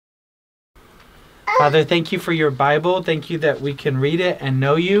Father, thank you for your Bible. Thank you that we can read it and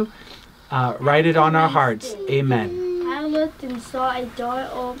know you. Write it on our hearts. Amen. I looked and saw a door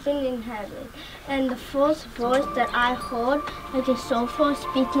open in heaven, and the first voice that I heard, like a soul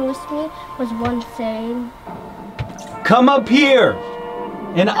speaking with me, was one saying, Come up here,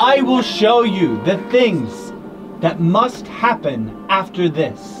 and I will show you the things that must happen after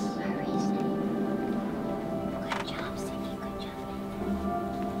this.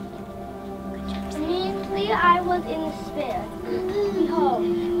 Immediately I was in despair. Behold,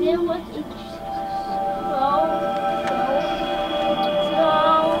 there was a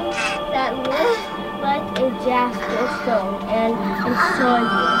stone that looked like a jasper stone and a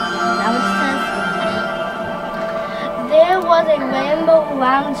sardine. Now it says, there was a rainbow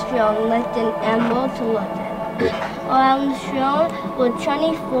around the throne like an emerald to look at. Around the throne were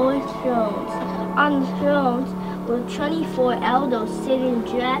 24 thrones. On the thrones were 24 elders sitting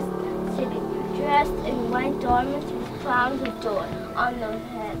dressed in white garments with crowns of joy on their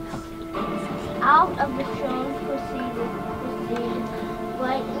heads. Out of the thrones proceeded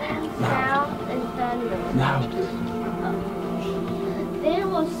lightning, sound, and thunder. There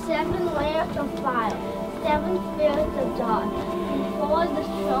were 7 lamps of fire, 7 spirits of God. Before the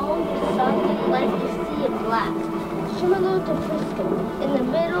throne was something like a sea of glass, similar to crystal. In the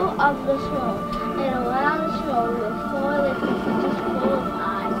middle of the throne and around the throne were 4 living creatures full of eyes.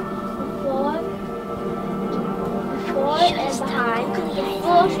 Before and behind, the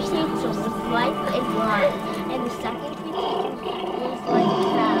first creature was like a lion, and the second creature was like a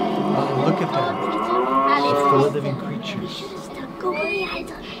crab. Oh, look at that. The 4 living creatures.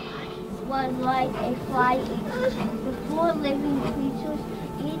 Was like a fly eater. The 4 living creatures,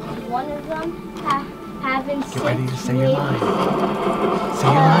 each one of them having 6 Get ready to say your wings, lines. Say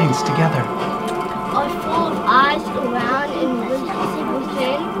your lines together. are full of eyes around and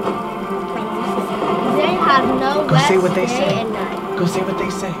within. They have no Go rest say what they day say. and night. Go say what they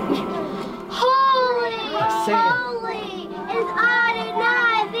say. Holy, Say it. holy is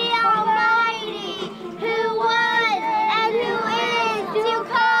Adonai the Almighty, who was and who is to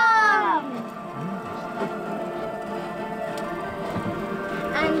come.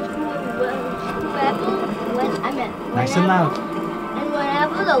 And Nice and loud. And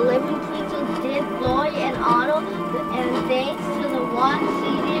whenever the living creatures did glory and honor and thanks to the one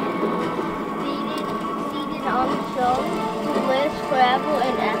seated on the throne, who lives forever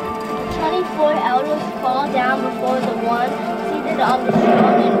and ever. The 24 elders fall down before the one seated on the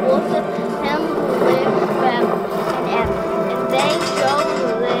throne and worship him who lives forever and ever. And they throw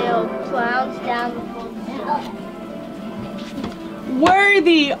their crowns down before the throne.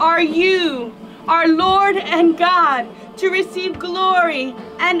 Worthy are you, our Lord and God, to receive glory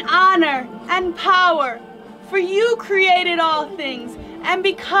and honor and power. For you created all things, and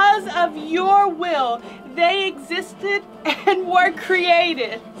because of your will, they existed and were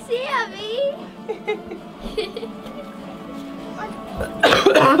created. Sammy!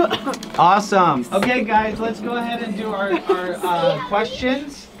 Awesome. Okay, guys, let's go ahead and do our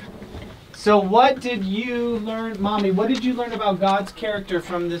questions. So what did you learn, Mommy, what did you learn about God's character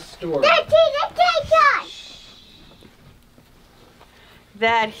from this story?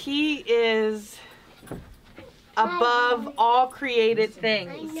 That he is above all created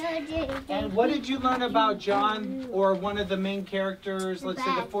things. And what did you learn about John, or one of the main characters, let's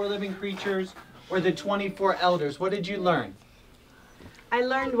say the 4 living creatures, or the 24 elders? What did you learn? I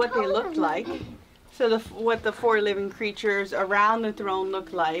learned what they looked like. So what the 4 living creatures around the throne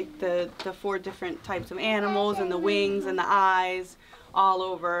looked like, the 4 different types of animals and the wings and the eyes all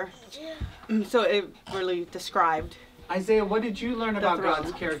over. So it really described. Isaiah, what did you learn about throne.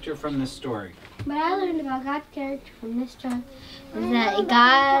 God's character from this story? What I learned about God's character from this time is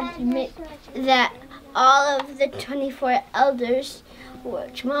that that all of the 24 elders,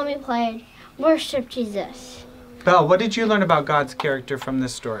 which Mommy played, worship Jesus. Belle, what did you learn about God's character from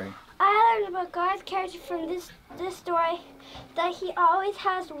this story? I learned about God's character from this story that he always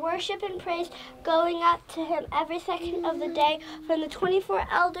has worship and praise going up to him every second of the day from the 24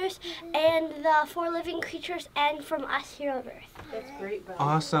 elders and the 4 living creatures and from us here on earth. That's great, Belle.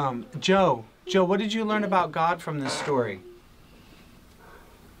 Awesome. Joe, what did you learn about God from this story?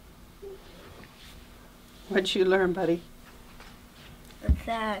 What'd you learn, buddy?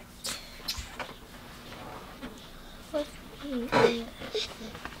 That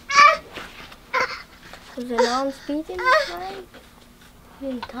was it on speaking time? He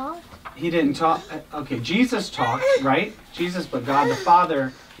didn't talk? He didn't talk. Okay, Jesus talked, right? Jesus, but God the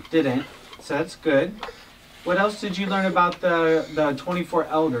Father didn't. So that's good. What else did you learn about the 24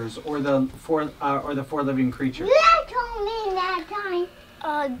 elders or the 4 living creatures? That told me that time.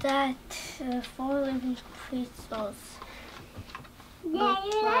 That 4 living creatures look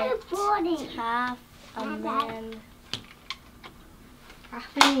like half a man.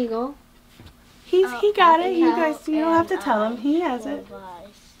 Half an eagle. He got it. You guys, you don't have to tell him. He has it.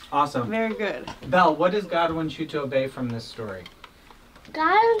 Awesome. Very good. Belle, what does God want you to obey from this story?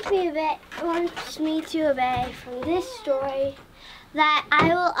 God wants me to obey from this story that I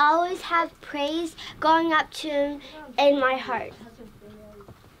will always have praise going up to Him in my heart.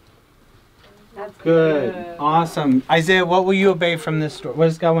 That's Good. Awesome. Isaiah, what will you obey from this story? What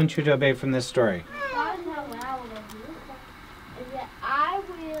does God want you to obey from this story? God knows what I will do is that I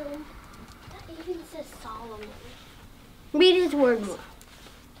will, that even says Solomon, read His word more.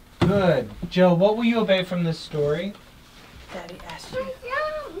 Good. Joe, what will you obey from this story? Daddy asked you.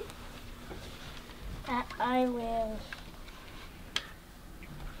 That I will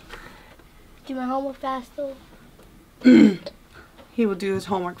do my homework faster. He will do his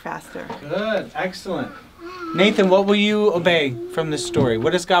homework faster. Good. Excellent. Nathan, what will you obey from this story?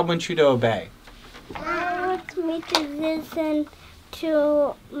 What does God want you to obey? God wants me to listen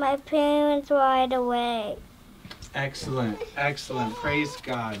to my parents right away. Excellent. Excellent. Praise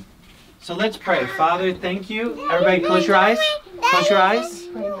God. So let's pray. Father, thank you. Everybody close your eyes. Close your eyes.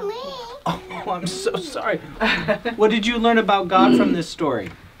 Oh, I'm so sorry. What did you learn about God from this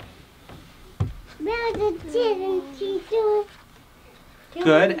story?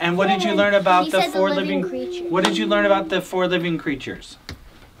 Good. And what did you learn about the 4 living creatures? What did you learn about the 4 living creatures?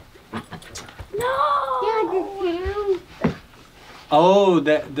 Oh,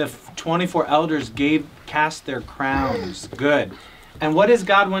 the 24 elders cast their crowns. Good. And what does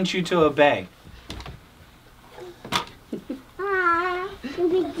God want you to obey? To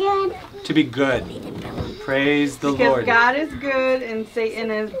be good. To be good. Praise the Because Lord. God is good and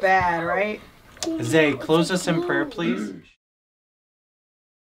Satan is bad, right? Zay, close us in prayer, please.